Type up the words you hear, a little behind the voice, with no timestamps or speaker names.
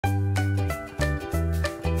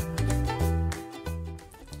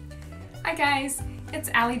Hi guys, it's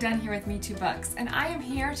Allie Dunn here with Me Too Books, and I am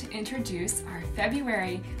here to introduce our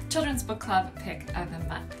February Children's Book Club Pick of the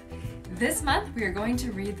Month. This month we are going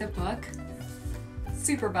to read the book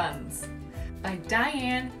Superbuns by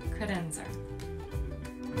Diane Kredensor.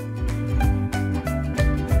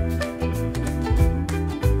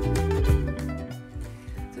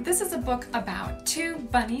 So this is a book about two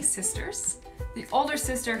bunny sisters, the older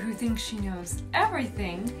sister who thinks she knows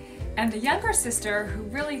everything, and the younger sister who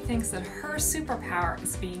really thinks that her superpower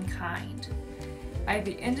is being kind. By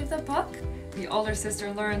the end of the book, the older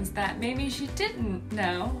sister learns that maybe she didn't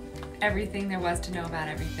know everything there was to know about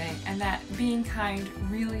everything, and that being kind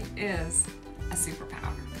really is a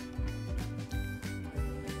superpower.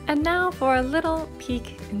 And now for a little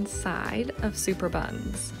peek inside of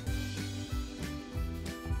Superbuns.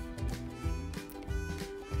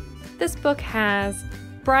 This book has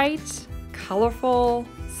bright, colorful,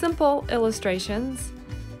 simple illustrations,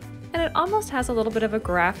 and it almost has a little bit of a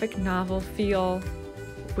graphic novel feel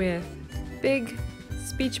with big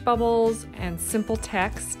speech bubbles and simple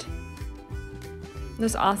text.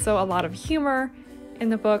 There's also a lot of humor in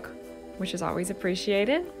the book, which is always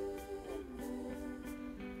appreciated.